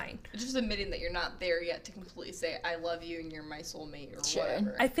 that's fine. Just admitting that you're not there yet to completely say, I love you and you're my soulmate or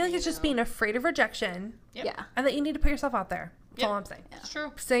whatever. I feel like it's just being afraid of rejection. Yep. Yeah. And that you need to put yourself out there. That's all I'm saying. It's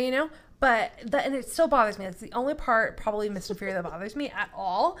true. So, you know, but that, and it still bothers me. It's the only part, probably Mist and Fury, that bothers me at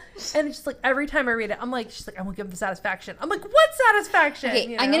all. And it's just like, every time I read it, I'm like, she's like, I won't give him the satisfaction. I'm like, what satisfaction? Okay,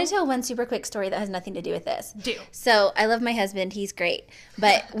 you know? I'm going to tell one super quick story that has nothing to do with this. Do. So I love my husband. He's great.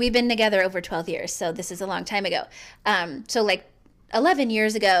 But we've been together over 12 years. So this is a long time ago. So like 11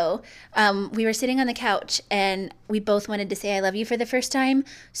 years ago, we were sitting on the couch and we both wanted to say I love you for the first time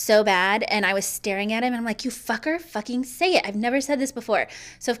so bad. And I was staring at him and I'm like, you fucker, fucking say it. I've never said this before.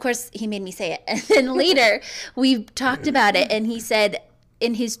 So, of course, he made me say it. And then later we talked about it and he said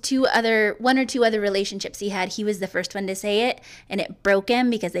in his one or two other relationships he was the first one to say it. And it broke him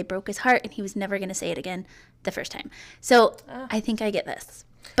because they broke his heart and he was never going to say it again the first time. So I think I get this.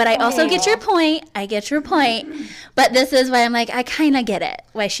 But I also get your point. But this is why I'm like, I kind of get it,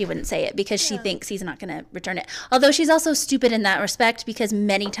 why she wouldn't say it, because she thinks he's not going to return it. Although she's also stupid in that respect, because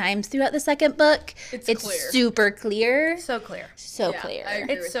many times throughout the second book, it's clear. Super clear. So clear. So clear. I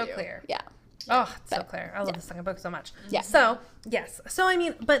agree It's with so you. clear. Yeah. Oh, it's so clear. I love the second book so much. Yeah. So, yes. So, I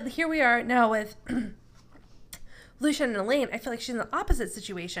mean, but here we are now with Lucien and Elaine. I feel like she's in the opposite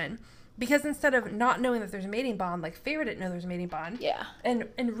situation. Because instead of not knowing that there's a mating bond, like Feyre didn't know there's a mating bond. Yeah. And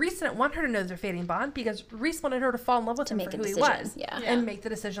Rhys didn't want her to know there's a mating bond because Rhys wanted her to fall in love with him for who he was. Yeah. And make the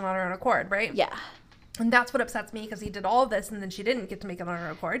decision on her own accord, right? Yeah. And that's what upsets me because he did all of this and then she didn't get to make it on her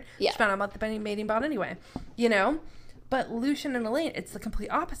own accord. Yeah. She found out about the mating bond anyway, you know? But Lucien and Elaine, it's the complete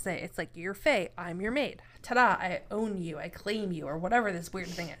opposite. It's like, you're Faye, I'm your maid. Ta-da, I own you, I claim you, or whatever this weird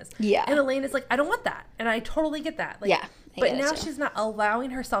thing is. Yeah. And Elaine is like, I don't want that. And I totally get that. Like, Yeah, I but get it now too. she's not allowing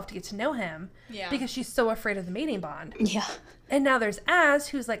herself to get to know him because she's so afraid of the mating bond. Yeah. And now there's Az,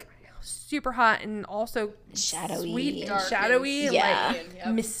 who's like super hot and also Shadowy. sweet and Dark shadowy and Yeah.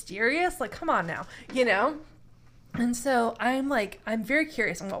 like mysterious. Like, come on now, you know? And so I'm very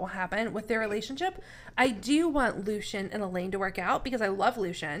curious on what will happen with their relationship. I do want Lucien and Elaine to work out because I love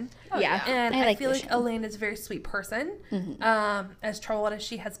Lucien. Yeah. And I I like feel Lucien. like Elaine is a very sweet person, as troubled as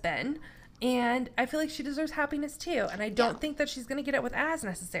she has been. And I feel like she deserves happiness too. And I don't think that she's going to get it with Az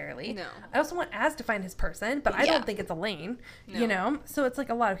necessarily. No. I also want Az to find his person, but I don't think it's Elaine, you know? So it's like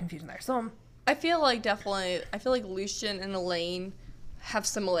a lot of confusion there. So I feel like Lucien and Elaine have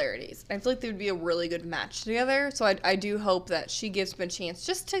similarities. I feel like they would be a really good match together. So I do hope that she gives him a chance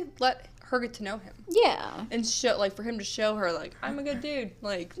just to let her get to know him. Yeah. And show, like, for him to show her, like, I'm a good dude.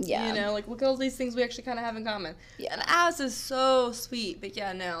 Like, you know, like, look at all these things we actually kind of have in common. Yeah. And Az is so sweet. But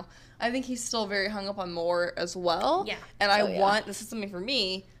yeah, no. I think he's still very hung up on Mor as well. Yeah. And I want, this is something for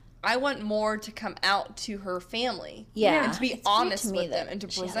me, I want Mor to come out to her family. Yeah. And to be It's weird honest to me with them that and to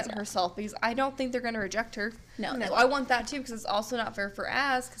she present hasn't. herself because I don't think they're going to reject her. No. So I want that too because it's also not fair for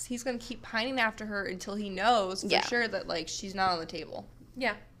Az because he's going to keep pining after her until he knows for sure that, like, she's not on the table.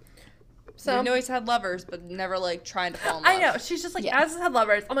 yeah. So So I know he's had lovers, but never, like, trying to fall in love. I know. She's just like, Yeah. Az has had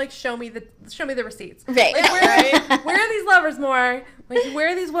lovers. I'm like, show me the receipts. Right. Like, where are these lovers more? Like, where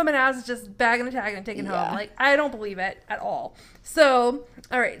are these women Az is just bagging and tagging and taking home? Like, I don't believe it at all. So,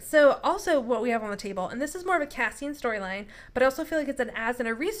 all right. So, also what we have on the table, and this is more of a Cassian storyline, but I also feel like it's an Az and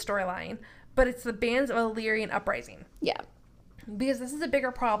a Rhys storyline, but it's the bands of Illyrian uprising. Yeah. Because this is a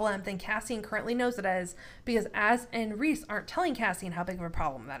bigger problem than Cassian currently knows it is, because Az and Rhys aren't telling Cassian how big of a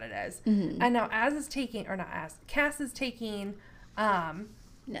problem that it is. Mm-hmm. And now Cass is taking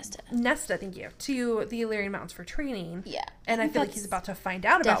Nesta, thank you, to the Illyrian Mountains for training. Yeah. And I feel like he's about to find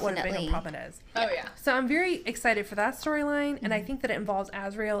out about what a big definitely- problem it is. Oh, yeah. So I'm very excited for that storyline, and I think that it involves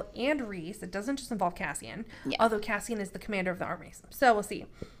Azrael and Rhys. It doesn't just involve Cassian, although Cassian is the commander of the armies. So we'll see.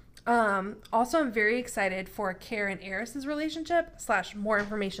 Also, I'm very excited for Care and Eris's relationship / more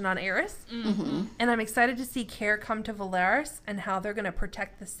information on Eris. Mm-hmm. And I'm excited to see Care come to Valeris and how they're going to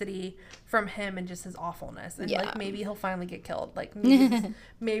protect the city from him and just his awfulness. And like maybe he'll finally get killed. Like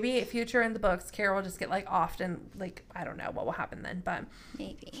maybe future in the books, Care will just get like offed and like, I don't know what will happen then, but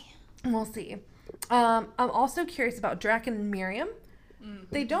Maybe. we'll see. I'm also curious about Draken and Miriam.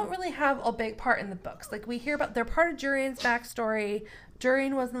 They don't really have a big part in the books. Like we hear about, they're part of Jurian's backstory.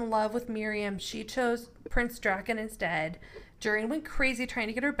 Jurian was in love with Miriam. She chose Prince Draken instead. Jurian went crazy trying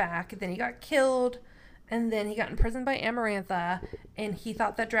to get her back. Then he got killed. And then he got imprisoned by Amarantha. And he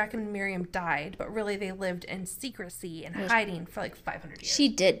thought that Draken and Miriam died. But really they lived in secrecy and hiding for like 500 years. She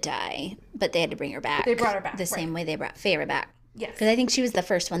did die, but they had to bring her back. They brought her back, The same way they brought Feyre back. Yes. Because I think she was the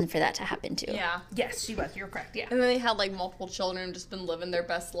first one for that to happen too. Yeah. Yes, she was. You're correct. Yeah. And then they had, like, multiple children and just been living their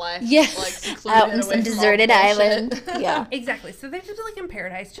best life. Yeah. Like, secluded Out in away some from all deserted the bullshit. island. Yeah. Exactly. So they're just like in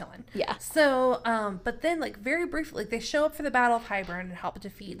paradise chilling. Yeah. So, but then like very briefly, like they show up for the Battle of Hybern and help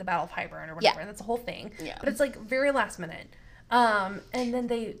defeat the Battle of Hybern or whatever. Yeah. And that's a whole thing. Yeah. But it's like very last minute. And then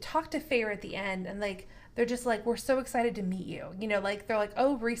they talk to Feyre at the end and like, they're just like, we're so excited to meet you. You know, like they're like,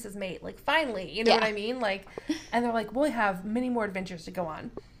 oh, Rhys's mate. Like finally, you know what I mean? Like, and they're like, we'll have many more adventures to go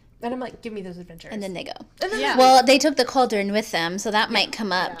on. And I'm like, give me those adventures. And then they go. Yeah. Well, they took the cauldron with them, so that might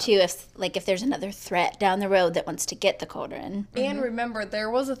come up too if there's another threat down the road that wants to get the cauldron. And remember, there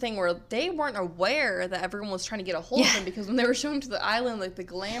was a thing where they weren't aware that everyone was trying to get a hold of them, because when they were showing to the island, like the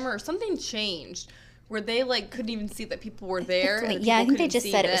glamour or something changed where they like couldn't even see that people were there. And Yeah, I think they couldn't just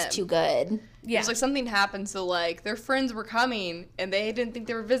see said it them. was too good. Yeah. It was like something happened, so like their friends were coming and they didn't think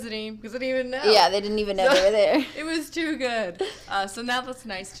they were visiting because they didn't even know. Yeah, they didn't even know they were there. It was too good. So now that's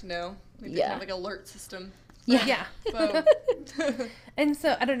nice to know. Like, they can have like an alert system. Yeah. Yeah. So. And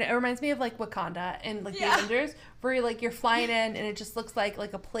so, I don't know, it reminds me of, like, Wakanda and, like, the Avengers, where, you're flying in, and it just looks like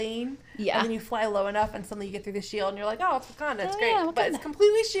a plane. Yeah. And then you fly low enough, and suddenly you get through the shield, and you're like, oh, it's Wakanda, it's great. yeah, But it's Wakanda.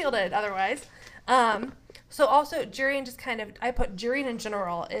 completely shielded otherwise. So, also, Jurian just I put Jurian in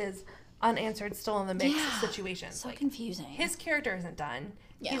general is unanswered, still in the mix situation. So confusing. His character isn't done.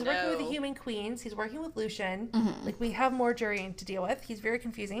 Yeah. He's working with the No. human queens. He's working with Lucian. Like, we have more Jurian to deal with. He's very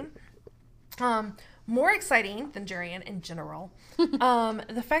confusing. More exciting than Jurian in general.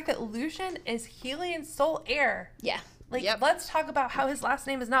 The fact that Lucian is Helian's sole heir. Yeah. Like, Yep. let's talk about how his last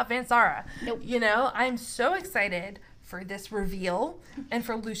name is not Vansara. Nope. You know, I'm so excited for this reveal and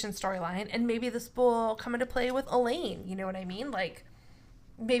for Lucian's storyline. And maybe this will come into play with Elaine. You know what I mean? Like,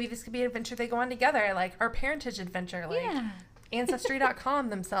 maybe this could be an adventure they go on together. Like, our parentage adventure. Like, Yeah. Ancestry.com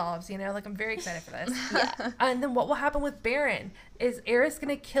themselves, you know? Like, I'm very excited for this. Yeah. And then what will happen with Baron? Is Eris going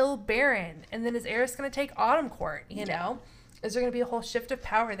to kill Baron? And then is Eris going to take Autumn Court, you know? Is there going to be a whole shift of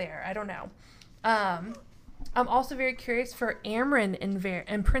power there? I don't know. I'm also very curious for Amryn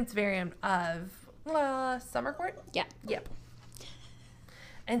and Prince Varian of Summer Court? Yeah. Yep.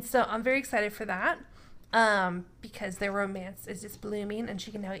 And so I'm very excited for that because their romance is just blooming and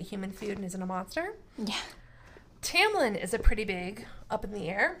she can now eat human food and isn't a monster. Yeah. Tamlin is a pretty big up in the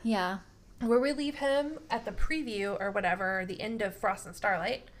air. Yeah. Where we leave him at the preview or whatever, the end of Frost and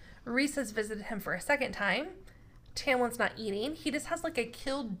Starlight, Rhys has visited him for a second time. Tamlin's not eating. He just has like a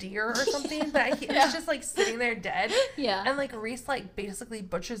killed deer or something that it's just like sitting there dead. Yeah. And like Rhys like basically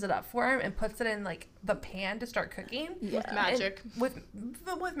butchers it up for him and puts it in like the pan to start cooking. With magic. And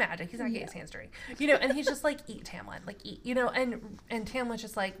with magic. He's not getting his hands dirty. You know, and he's just like, eat Tamlin. Like eat, you know, and Tamlin's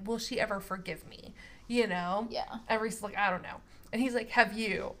just like, will she ever forgive me? You know? Yeah. And Rhys is like, I don't know. And he's like, have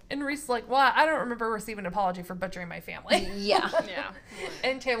you? And Rhys is like, well, I don't remember receiving an apology for butchering my family. Yeah. Yeah.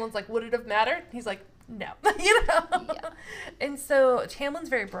 And Tamlin's like, would it have mattered? He's like, no. You know? Yeah. And so Tamlin's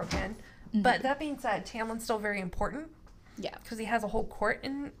very broken. But that being said, Tamlin's still very important Yeah. because he has a whole court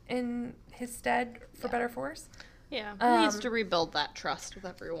in his stead, for better or for worse. Yeah. He needs to rebuild that trust with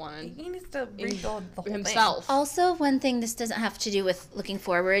everyone and He needs to rebuild the whole himself. Also, one thing, this doesn't have to do with looking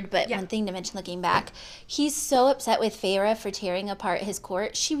forward, but Yeah. one thing to mention looking back, he's so upset with Feyre for tearing apart his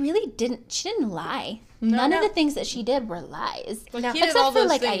court. She didn't lie. None of the things that she did were lies. Like, No. he did Except all for those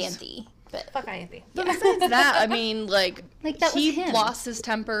like things. Ianthe. But Fuck Ianthe. But besides that, I mean, like that was he him. lost his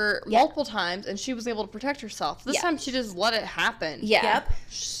temper multiple times, and she was able to protect herself. This Yeah. time, she just let it happen. yeah. Yep.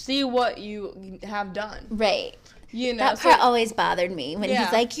 See what you have done. Right. You know, That so- part always bothered me when Yeah.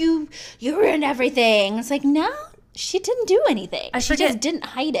 he's like, you ruined everything. It's like, no, she didn't do anything. She forget- just didn't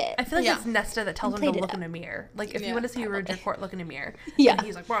hide it. I feel like Yeah. it's Nesta that tells him played to it look up. in a mirror. Like, if you Yeah, want to see your court, look in a mirror. Yeah. And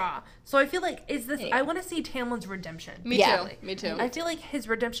he's like, rah. So I feel like, I want to see Tamlin's redemption. Me Yeah. too. Me too. I feel like his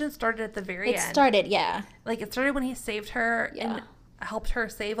redemption started at the very It end. started, yeah. Like, it started when he saved her Yeah. and helped her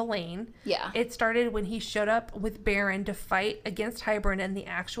save Elaine. Yeah. It started when he showed up with Baron to fight against Hybern in the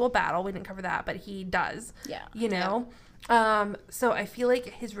actual battle. We didn't cover that, but he does. Yeah. You know? So I feel like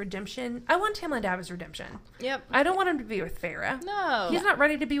his redemption, I want Tamlin to have his redemption. Yep. I don't want him to be with Feyre. No. He's not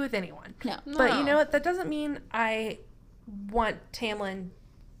ready to be with anyone. No. But you No. know what? That doesn't mean I want Tamlin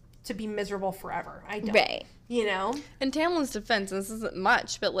to be miserable forever. I don't. Right. You know? In Tamlin's defense, and this isn't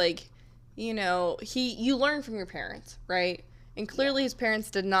much, but like, you know, you learn from your parents, right? And clearly his parents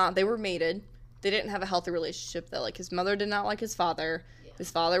did not, they were mated. They didn't have a healthy relationship. That like his mother did not like his father. His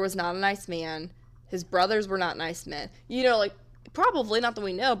father was not a nice man. His brothers were not nice men. You know, like, probably, not that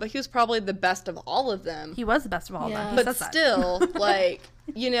we know, but he was probably the best of all of them. He was the best of all of them. He But says that. still, like,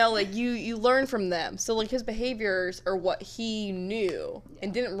 you know, like, you learn from them. So, like, his behaviors are what he knew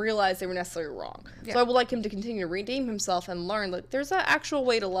and didn't realize they were necessarily wrong. Yeah. So I would like him to continue to redeem himself and learn that there's an actual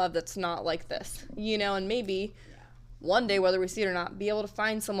way to love that's not like this, you know, and maybe one day, whether we see it or not, be able to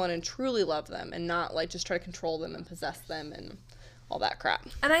find someone and truly love them and not, like, just try to control them and possess them and all that crap.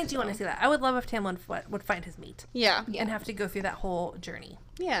 And I do want to see that. I would love if Tamlin would find his meat Yeah. and have to go through that whole journey.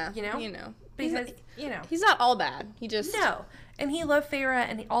 Yeah. You know? You know. Because, you know. He's not all bad. He just... No. And he loved Feyre,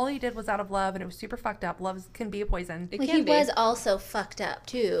 and all he did was out of love, and it was super fucked up. Love can be a poison. It Well, can he be. was also fucked up,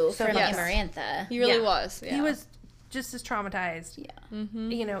 too, from yes. Amarantha. He really Yeah. was. Yeah. He was just as traumatized. Yeah.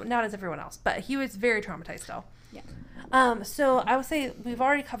 You know, not as everyone else, but he was very traumatized still. Yeah. So I would say we've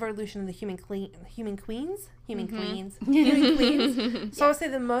already covered Lucian and the human queens. So I would say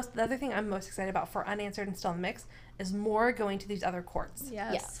the other thing I'm most excited about for unanswered and still in the mix is more going to these other courts.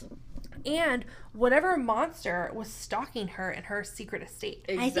 Yes. And whatever monster was stalking her in her secret estate.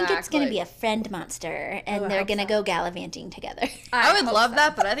 Exactly. I think it's going to be a friend monster, and I they're hope going to so. go gallivanting together. I would hope love so.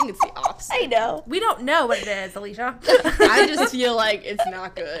 that, but I think it's the opposite. I know. We don't know what it is, Alicia. I just feel like it's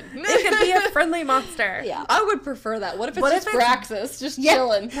not good. It could be a friendly monster. Yeah. I would prefer that. What if it's What just if it's- Praxis, just Yeah.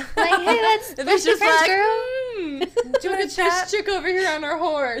 chilling? Like, hey, let's If be it's just friends, like, girl. Do you look want at to chat? this chick over here on her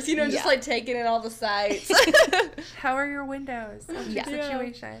horse, you know, just Yeah. like taking in all the sights. How are your windows? What's your Yeah.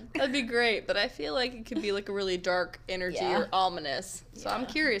 situation? That'd be great, but I feel like it could be like a really dark energy Yeah. or ominous. So I'm Yeah.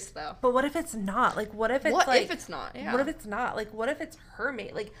 curious though. But what if it's not? Like, what if it's What like... if it's not? Yeah. What if it's not? Like, what if it's her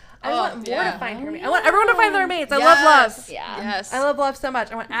mate? Like, I Oh, want more yeah. to find her Oh, mate. I want everyone to find their mates. I love Yes. love. Yeah. Yes. I love love so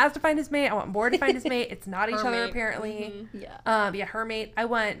much. I want Az to find his mate. I want Moore to find his mate. It's not each Her other, mate. apparently. Yeah. Yeah, her mate. I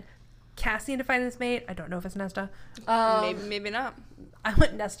want Cassian to find his mate. I don't know if it's Nesta. Maybe not. I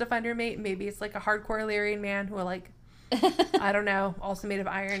want Nesta to find her mate. Maybe it's like a hardcore Illyrian man who, like, I don't know, also made of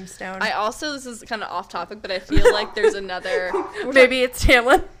iron and stone. I also, this is kind of off topic, but I feel like there's another. Maybe it's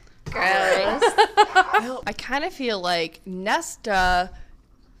Tamlin. Gross. I kind of feel like Nesta.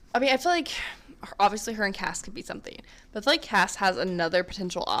 I mean, I feel like obviously her and Cass could be something, but I feel like Cass has another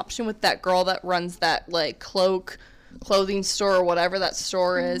potential option with that girl that runs that like clothing store or whatever that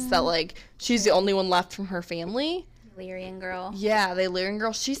store is. That like she's the only one left from her family. Lyrian girl. Yeah, the Illyrian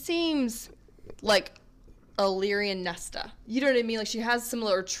girl. She seems like a Lyrian Nesta. You know what I mean? Like she has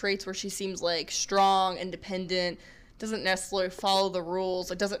similar traits where she seems like strong, independent, doesn't necessarily follow the rules,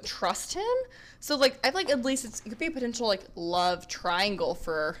 like doesn't trust him. So like I feel like at least it could be a potential like love triangle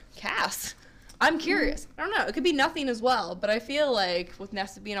for Cass. I'm curious. I don't know. It could be nothing as well, but I feel like with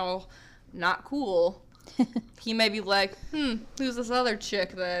Nesta being all not cool, he may be like, who's this other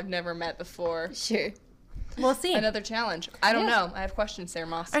chick that I've never met before? Sure. We'll see. Another challenge. I don't Yeah. know. I have questions, Sarah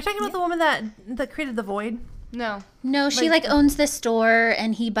Moss. Are you talking about the woman that created the void? No. No, she like owns the store,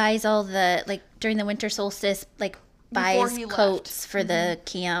 and he buys all the like during the winter solstice, like Before buys he left. coats for the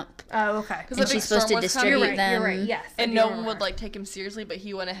camp, Oh, okay. Because and she's supposed to distribute You're right. them. You're right. Yes. I And do no one remember would her. like take him seriously, but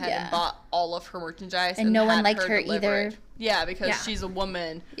he went ahead Yeah. and bought all of her merchandise. And no one had liked her deliver either. it. Yeah, because Yeah. she's a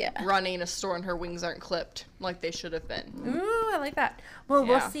woman Yeah. running a store and her wings aren't clipped like they should have been. Ooh, I like that. Well,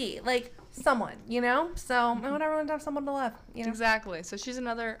 we'll Yeah. see. Like, someone, you know? So, I want everyone to have someone to love, you know? Exactly. So she's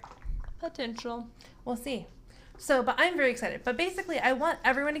another potential. We'll see. So, but I'm very excited. But basically, I want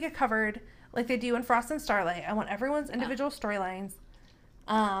everyone to get covered like they do in Frost and Starlight. I want everyone's individual storylines.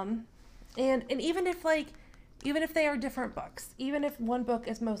 And even if they are different books, even if one book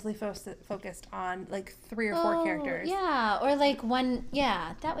is mostly focused on like 3 or 4 characters. Yeah, or like one.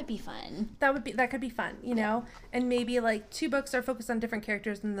 Yeah, that would be fun. That could be fun, you know? And maybe like 2 books are focused on different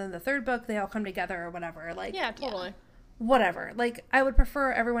characters, and then the 3rd book they all come together or whatever. Like, Yeah, totally. whatever. Like, I would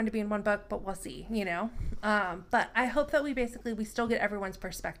prefer everyone to be in one book, but we'll see, you know? But I hope that we still get everyone's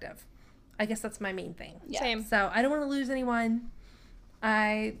perspective. I guess that's my main thing. Yeah. Same. So I don't want to lose anyone.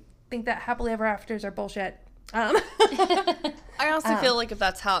 I think that happily ever afters are bullshit. I honestly feel like if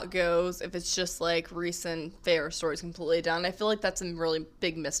that's how it goes, if it's just like recent fair stories completely done, I feel like that's a really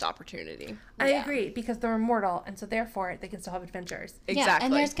big missed opportunity. I Yeah. agree, because they're immortal, and so therefore they can still have adventures. Exactly. Yeah,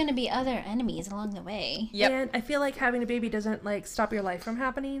 and there's going to be other enemies along the way. Yep. And I feel like having a baby doesn't like stop your life from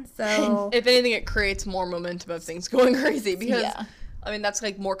happening. So If anything, it creates more momentum of things going crazy because, Yeah. I mean, that's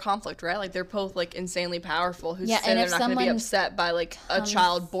like more conflict, right? Like they're both like insanely powerful. Who's Yeah, to say and they're if not going to be someone upset by like a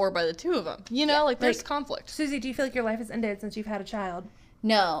child born by the 2 of them? You know, like there's Like- conflict. Susie, do you feel like your life has ended since you've had a child?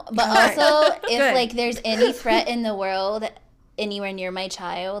 No, but Alright. also if Good. like there's any threat in the world anywhere near my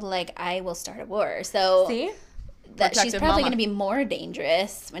child, like I will start a war. So See? that she's Protective probably mama. going to be more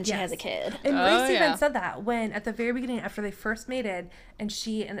dangerous when she Yes. has a kid. And Oh, Grace yeah. even said that when at the very beginning, after they first mated, and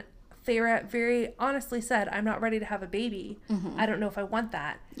she and Feyre very honestly said, "I'm not ready to have a baby. I don't know if I want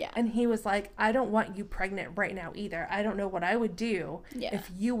that." Yeah. And he was like, "I don't want you pregnant right now either. I don't know what I would do Yeah. if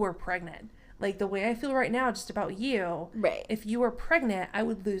you were pregnant. Like the way I feel right now, just about you. Right. If you were pregnant, I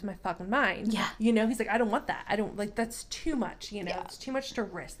would lose my fucking mind. Yeah. You know, he's like, I don't want that. I don't like that's too much. You know, Yeah. it's too much to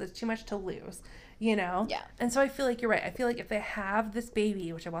risk. That's too much to lose. You know. Yeah. And so I feel like you're right. I feel like if they have this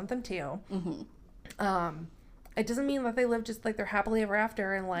baby, which I want them to, it doesn't mean that they live just like they're happily ever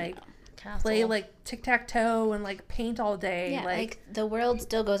after and like play like tic-tac-toe and like paint all day. Yeah, like the world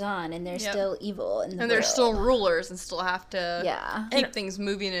still goes on, and there's still evil in the world. And there's still rulers and still have to keep And things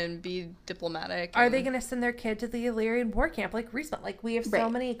moving and be diplomatic. Are they going to send their kid to the Illyrian war camp like Reese went? Like we have so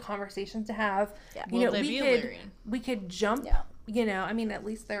many conversations to have. Yeah. You Will know, they be Illyrian? we could jump. You know, I mean, at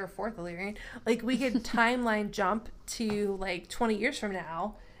least they're a fourth Illyrian. Like we could timeline jump to like 20 years from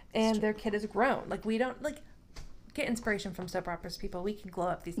now, and their kid is grown. Like we don't like. Get inspiration from soap operas, people. We can glow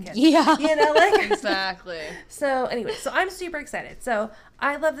up these kids. Yeah. You know, like. Exactly. So, anyway, so I'm super excited. So,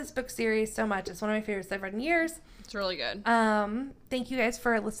 I love this book series so much. It's one of my favorites I've read in years. It's really good. Thank you guys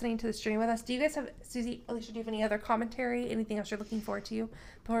for listening to this journey with us. Do you guys have, Susie, Alicia, do you have any other commentary? Anything else you're looking forward to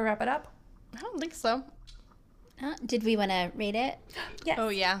before we wrap it up? I don't think so. Did we want to rate it? Yes. Oh,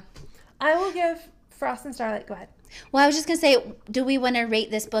 yeah. I will give Frost and Starlight. Go ahead. Well, I was just going to say, do we want to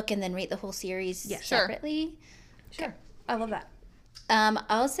rate this book and then rate the whole series separately? Sure. I love that.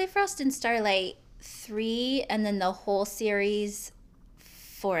 I'll say Frost and Starlight 3, and then the whole series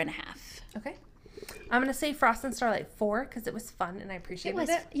 4.5. Okay. I'm going to say Frost and Starlight 4 because it was fun and I appreciated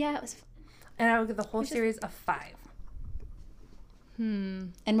it. Yeah, it was fun. And I will give the whole series a 5.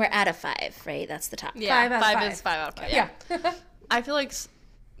 And we're at a 5, right? That's the top. Yeah, 5 out of 5. is 5 out of 5. Yeah. I feel like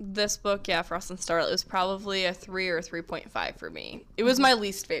this book, Frost and Starlight, was probably a 3 or 3.5 for me. It was my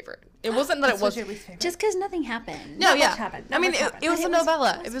least favorite. It wasn't that it was your least favorite? Just because nothing happened. No, Not yeah. much happened. I mean, Not much happened. it was a But it was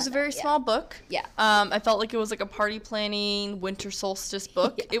novella. fun. It was a Fun, very yeah. small book. Yeah. I felt like it was like a party planning winter solstice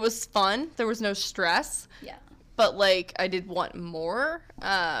book. Yeah. It was fun. There was no stress. Yeah. But like I did want more.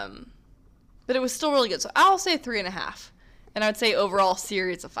 But it was still really good. So I'll say 3.5. And I'd say overall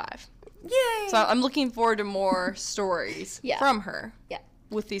series of 5. Yay! So I'm looking forward to more stories from her. Yeah.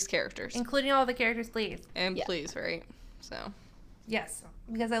 With these characters. Including all the characters, please. And please, right? So. Yes.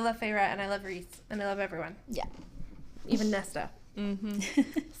 Because I love Feyre and I love Reese and I love everyone. Yeah. Even Nesta.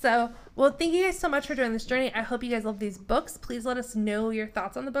 So, well, thank you guys so much for doing this journey. I hope you guys love these books. Please let us know your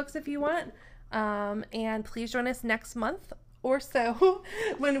thoughts on the books if you want. And please join us next month or so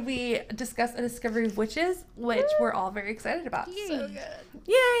when we discuss A Discovery of Witches, which we're all very excited about. So good.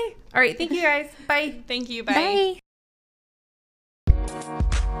 Yay! All right. Thank you guys. Bye. Thank you. Bye.